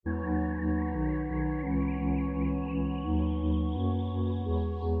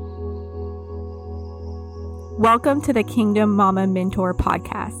Welcome to the Kingdom Mama Mentor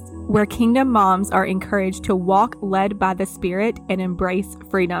Podcast, where Kingdom moms are encouraged to walk led by the Spirit and embrace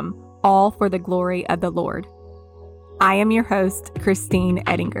freedom, all for the glory of the Lord. I am your host, Christine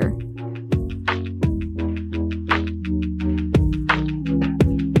Ettinger.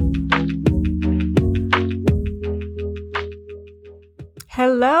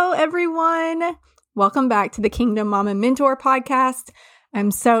 Hello, everyone. Welcome back to the Kingdom Mama Mentor Podcast.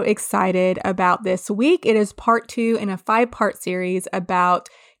 I'm so excited about this week. It is part 2 in a 5-part series about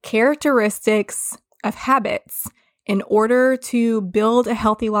characteristics of habits. In order to build a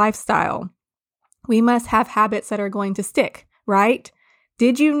healthy lifestyle, we must have habits that are going to stick, right?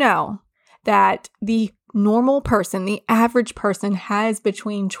 Did you know that the normal person, the average person, has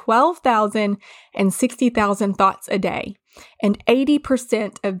between 12,000 and 60,000 thoughts a day, and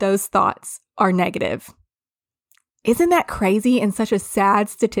 80% of those thoughts are negative? Isn't that crazy and such a sad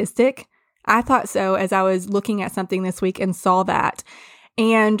statistic? I thought so as I was looking at something this week and saw that.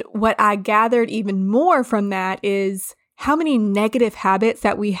 And what I gathered even more from that is how many negative habits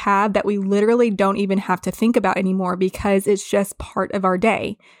that we have that we literally don't even have to think about anymore because it's just part of our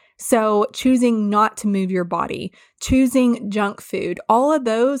day. So choosing not to move your body, choosing junk food, all of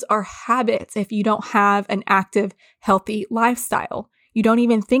those are habits if you don't have an active, healthy lifestyle. You don't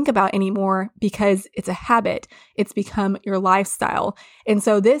even think about anymore because it's a habit. It's become your lifestyle. And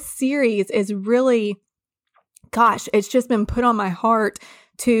so this series is really, it's just been put on my heart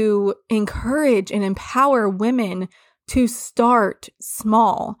to encourage and empower women to start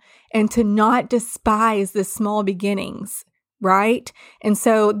small and to not despise the small beginnings, right? And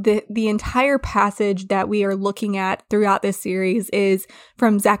so the entire passage that we are looking at throughout this series is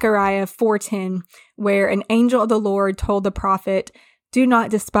from Zechariah 4:10, where an angel of the Lord told the prophet, "Do not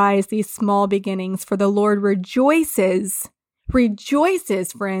despise these small beginnings, for the Lord rejoices,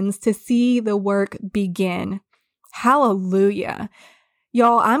 friends, to see the work begin." Hallelujah.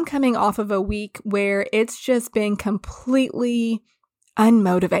 Y'all, I'm coming off of a week where it's just been completely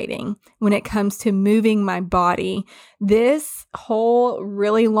unmotivating when it comes to moving my body. This whole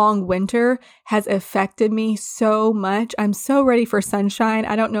really long winter has affected me so much. I'm so ready for sunshine.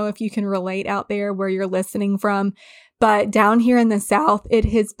 I don't know if you can relate out there where you're listening from, but down here in the South, it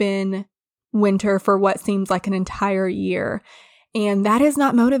has been winter for what seems like an entire year. And that is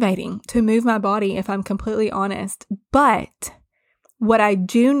not motivating to move my body, if I'm completely honest. But what I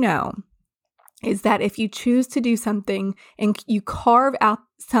do know is that if you choose to do something and you carve out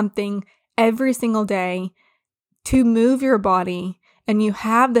something every single day to move your body, and you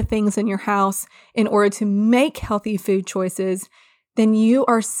have the things in your house in order to make healthy food choices, then you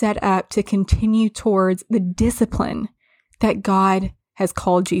are set up to continue towards the discipline that God has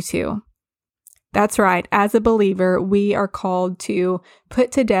called you to. That's right. As a believer, we are called to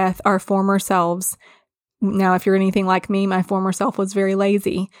put to death our former selves. Now, if you're anything like me, my former self was very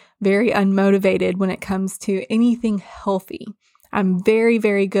lazy, very unmotivated when it comes to anything healthy. I'm very,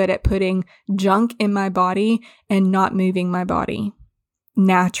 very good at putting junk in my body and not moving my body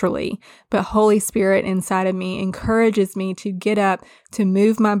naturally. But Holy Spirit inside of me encourages me to get up, to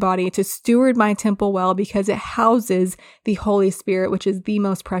move my body, to steward my temple well, because it houses the Holy Spirit, which is the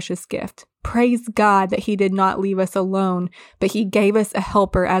most precious gift. Praise God that He did not leave us alone, but He gave us a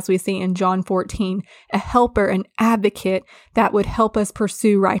helper, as we see in John 14, a helper, an advocate that would help us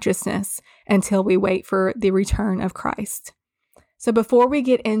pursue righteousness until we wait for the return of Christ. So before we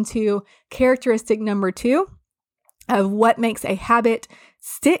get into characteristic number 2, of what makes a habit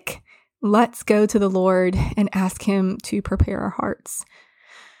stick, let's go to the Lord and ask Him to prepare our hearts.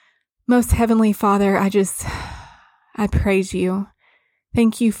 Most Heavenly Father, I praise You.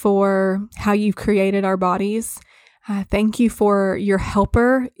 Thank You for how You've created our bodies. Thank You for Your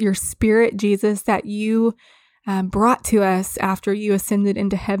helper, Your Spirit, Jesus, that You brought to us after You ascended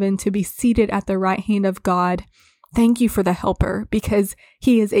into heaven to be seated at the right hand of God. Thank You for the helper, because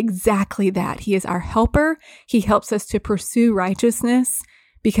He is exactly that. He is our helper. He helps us to pursue righteousness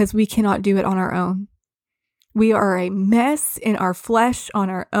because we cannot do it on our own. We are a mess in our flesh on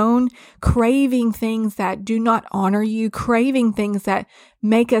our own, craving things that do not honor You, craving things that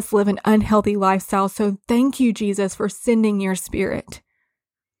make us live an unhealthy lifestyle. So thank You, Jesus, for sending Your Spirit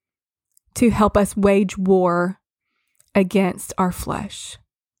to help us wage war against our flesh.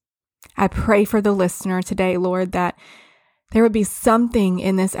 I pray for the listener today, Lord, that there would be something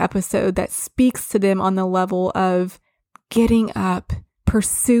in this episode that speaks to them on the level of getting up,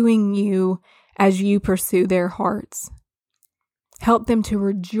 pursuing You as You pursue their hearts. Help them to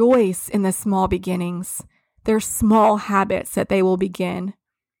rejoice in the small beginnings, their small habits that they will begin,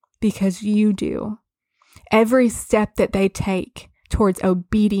 because You do. Every step that they take towards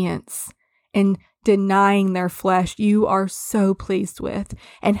obedience and denying their flesh you are so pleased with,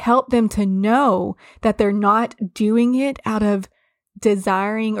 and help them to know that they're not doing it out of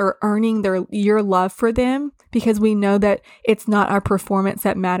desiring or earning your love for them, because we know that it's not our performance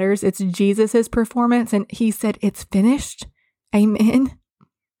that matters. It's Jesus's performance. And he said, it's finished. Amen.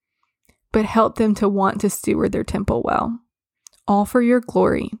 But help them to want to steward their temple well, all for your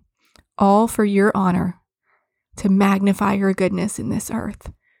glory, all for your honor, to magnify your goodness in this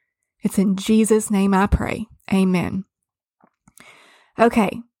earth. It's in Jesus' name I pray. Amen.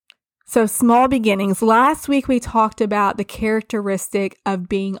 Okay. So small beginnings. Last week we talked about the characteristic of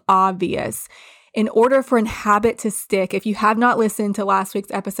being obvious. In order for a habit to stick, if you have not listened to last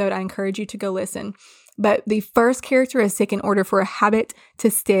week's episode, I encourage you to go listen. But the first characteristic in order for a habit to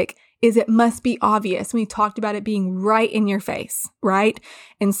stick is it must be obvious. We talked about it being right in your face, right?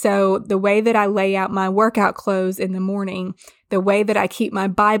 And so the way that I lay out my workout clothes in the morning, the way that I keep my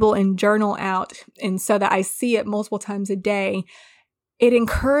Bible and journal out, and so that I see it multiple times a day, it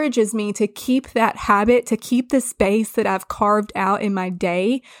encourages me to keep that habit, to keep the space that I've carved out in my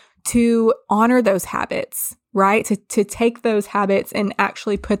day to honor those habits, right? To take those habits and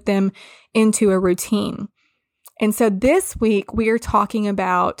actually put them into a routine. And so this week we are talking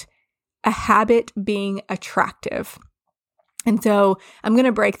about a habit being attractive. And so I'm going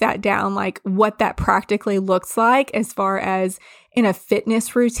to break that down, like what that practically looks like as far as in a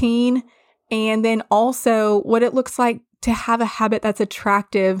fitness routine, and then also what it looks like to have a habit that's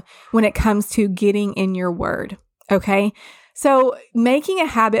attractive when it comes to getting in your word. Okay. So making a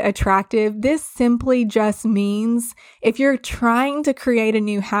habit attractive, this simply just means if you're trying to create a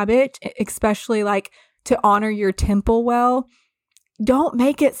new habit, especially like to honor your temple well, don't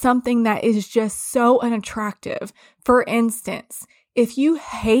make it something that is just so unattractive. For instance, if you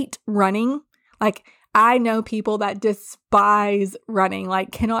hate running, like I know people that despise running,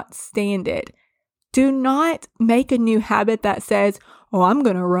 like cannot stand it. Do not make a new habit that says, oh, I'm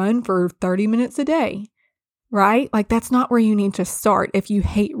going to run for 30 minutes a day, right? Like that's not where you need to start if you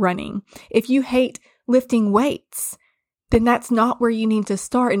hate running. If you hate lifting weights, then that's not where you need to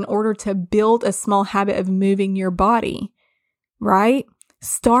start in order to build a small habit of moving your body, right?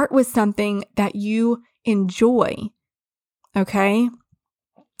 Start with something that you enjoy, okay?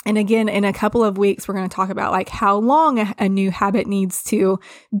 And again, in a couple of weeks, we're going to talk about like how long a new habit needs to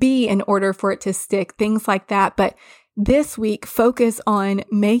be in order for it to stick, things like that. But this week, focus on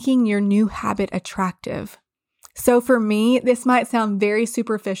making your new habit attractive. So for me, this might sound very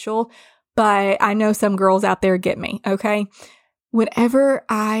superficial, but I know some girls out there get me, okay? Whenever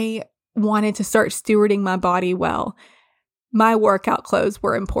I wanted to start stewarding my body well, my workout clothes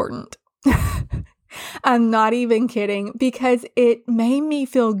were important. I'm not even kidding, because it made me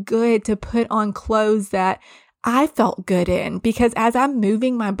feel good to put on clothes that I felt good in, because as I'm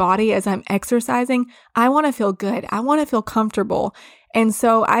moving my body, as I'm exercising, I want to feel good. I want to feel comfortable. And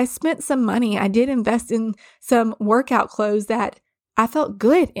so I spent some money. I did invest in some workout clothes that I felt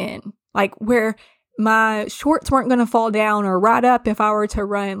good in, like where my shorts weren't going to fall down or ride up if I were to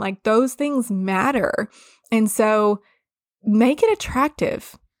run. Like those things matter. And so make it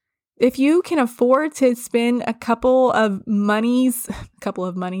attractive. If you can afford to spend a couple of monies,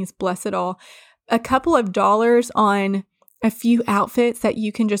 bless it all, a couple of dollars on a few outfits that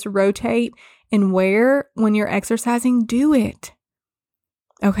you can just rotate and wear when you're exercising, do it.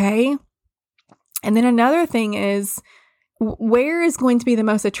 Okay? And then another thing is, where is going to be the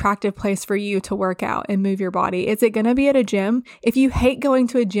most attractive place for you to work out and move your body? Is it going to be at a gym? If you hate going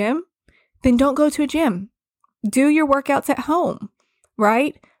to a gym, then don't go to a gym. Do your workouts at home,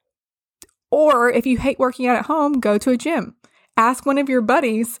 right? Or if you hate working out at home, go to a gym. Ask one of your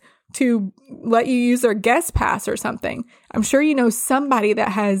buddies to let you use their guest pass or something. I'm sure you know somebody that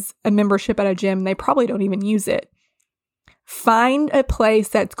has a membership at a gym. They probably don't even use it. Find a place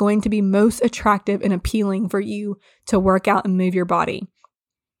that's going to be most attractive and appealing for you to work out and move your body.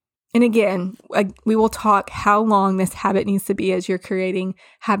 And again, we will talk how long this habit needs to be as you're creating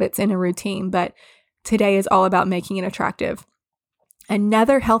habits in a routine, but today is all about making it attractive.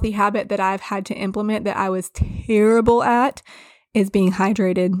 Another healthy habit that I've had to implement that I was terrible at is being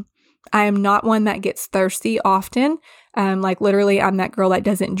hydrated. I am not one that gets thirsty often. Like literally, I'm that girl that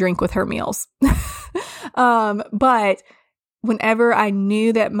doesn't drink with her meals. But whenever I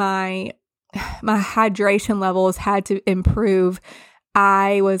knew that my hydration levels had to improve,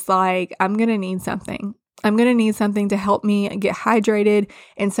 I was like, I'm going to need something. I'm going to need something to help me get hydrated.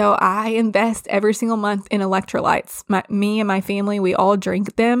 And so I invest every single month in electrolytes. Me and my family, we all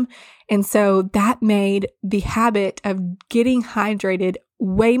drink them. And so that made the habit of getting hydrated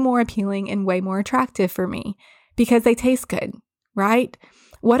way more appealing and way more attractive for me because they taste good, right?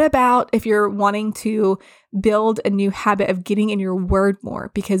 What about if you're wanting to build a new habit of getting in your word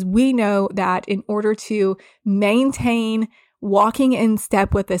more? Because we know that in order to maintain walking in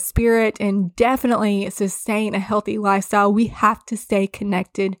step with the Spirit and definitely sustain a healthy lifestyle, we have to stay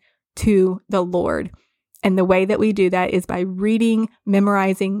connected to the Lord. And the way that we do that is by reading,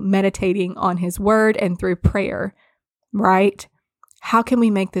 memorizing, meditating on His word, and through prayer, right? How can we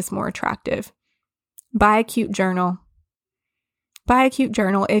make this more attractive? Buy a cute journal. Buy a cute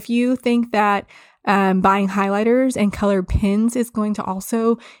journal. If you think that buying highlighters and colored pens is going to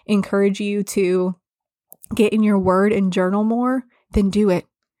also encourage you to get in your word and journal more, then do it.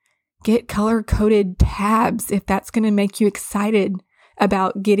 Get color-coded tabs if that's going to make you excited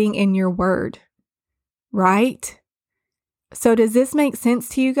about getting in your word, right? So does this make sense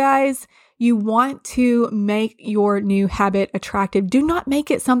to you guys? You want to make your new habit attractive. Do not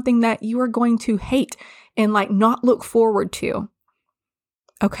make it something that you are going to hate and not look forward to.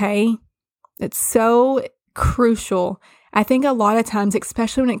 Okay? It's so crucial. I think a lot of times,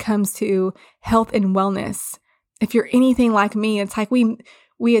 especially when it comes to health and wellness, if you're anything like me, it's like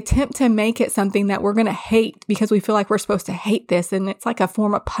we attempt to make it something that we're going to hate because we feel like we're supposed to hate this, and it's like a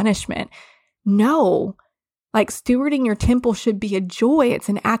form of punishment. No. Stewarding your temple should be a joy. It's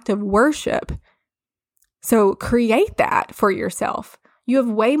an act of worship. So create that for yourself. You have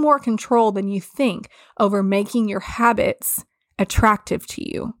way more control than you think over making your habits attractive to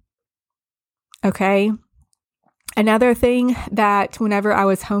you. Okay? Another thing that whenever I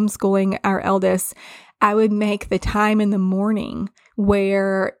was homeschooling our eldest, I would make the time in the morning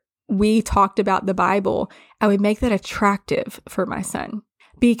where we talked about the Bible, I would make that attractive for my son.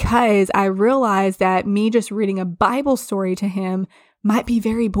 Because I realized that me just reading a Bible story to him might be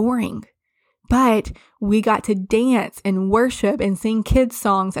very boring. But we got to dance and worship and sing kids'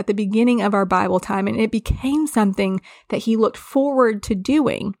 songs at the beginning of our Bible time, and it became something that he looked forward to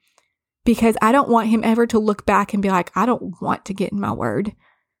doing. Because I don't want him ever to look back and be like, I don't want to get in my word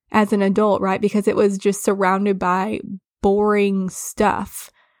as an adult, right? Because it was just surrounded by boring stuff.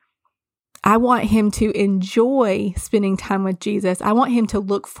 I want him to enjoy spending time with Jesus. I want him to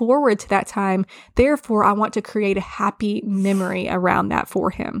look forward to that time. Therefore, I want to create a happy memory around that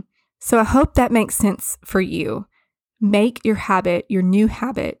for him. So I hope that makes sense for you. Make your habit, your new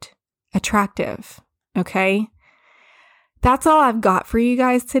habit, attractive. Okay? That's all I've got for you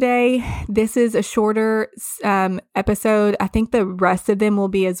guys today. This is a shorter episode. I think the rest of them will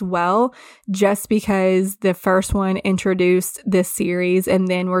be as well, just because the first one introduced this series, and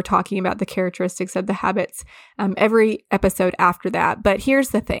then we're talking about the characteristics of the habits every episode after that. But here's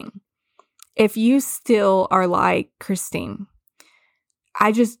the thing. If you still are like, Christine,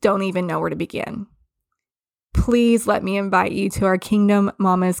 I just don't even know where to begin, please let me invite you to our Kingdom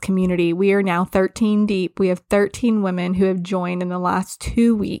Mamas community. We are now 13 deep. We have 13 women who have joined in the last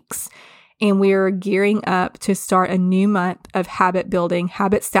 2 weeks, and we are gearing up to start a new month of habit building,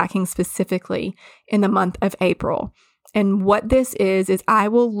 habit stacking specifically in the month of April. And what this is I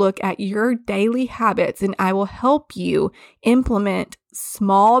will look at your daily habits and I will help you implement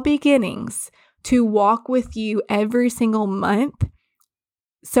small beginnings to walk with you every single month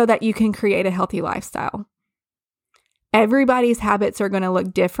so that you can create a healthy lifestyle. Everybody's habits are going to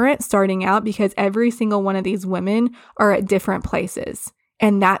look different starting out because every single one of these women are at different places.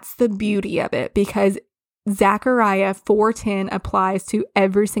 And that's the beauty of it, because Zechariah 4:10 applies to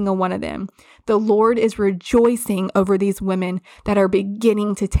every single one of them. The Lord is rejoicing over these women that are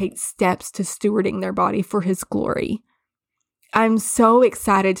beginning to take steps to stewarding their body for His glory. I'm so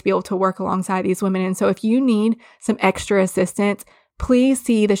excited to be able to work alongside these women. And so if you need some extra assistance, please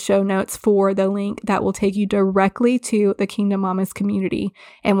see the show notes for the link that will take you directly to the Kingdom Mamas community.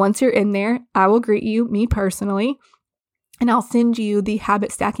 And once you're in there, I will greet you, me personally, and I'll send you the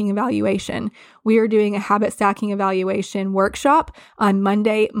habit stacking evaluation. We are doing a habit stacking evaluation workshop on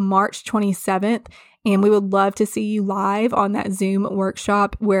Monday, March 27th. And we would love to see you live on that Zoom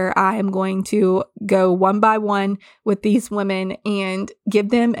workshop where I am going to go one by one with these women and give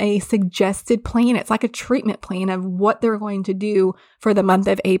them a suggested plan. It's like a treatment plan of what they're going to do for the month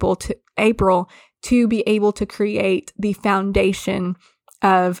of April to be able to create the foundation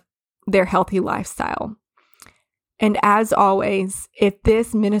of their healthy lifestyle. And as always, if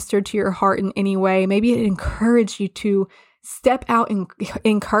this ministered to your heart in any way, maybe it encouraged you to step out and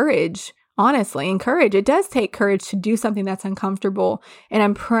encourage. Honestly, encourage. It does take courage to do something that's uncomfortable. And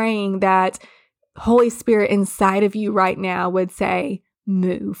I'm praying that Holy Spirit inside of you right now would say,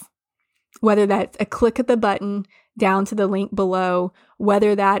 move. Whether that's a click of the button down to the link below,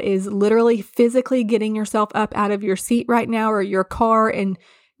 whether that is literally physically getting yourself up out of your seat right now or your car and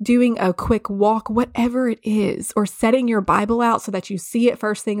doing a quick walk, whatever it is, or setting your Bible out so that you see it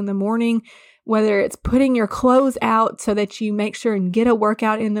first thing in the morning, whether it's putting your clothes out so that you make sure and get a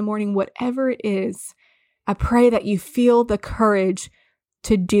workout in the morning, whatever it is, I pray that you feel the courage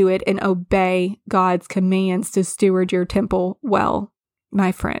to do it and obey God's commands to steward your temple well,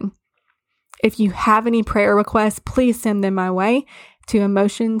 my friend. If you have any prayer requests, please send them my way to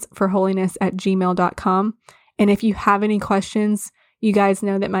emotionsforholiness@gmail.com. And if you have any questions, you guys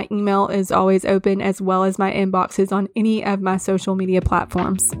know that my email is always open, as well as my inboxes on any of my social media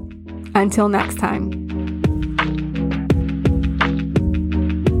platforms. Until next time.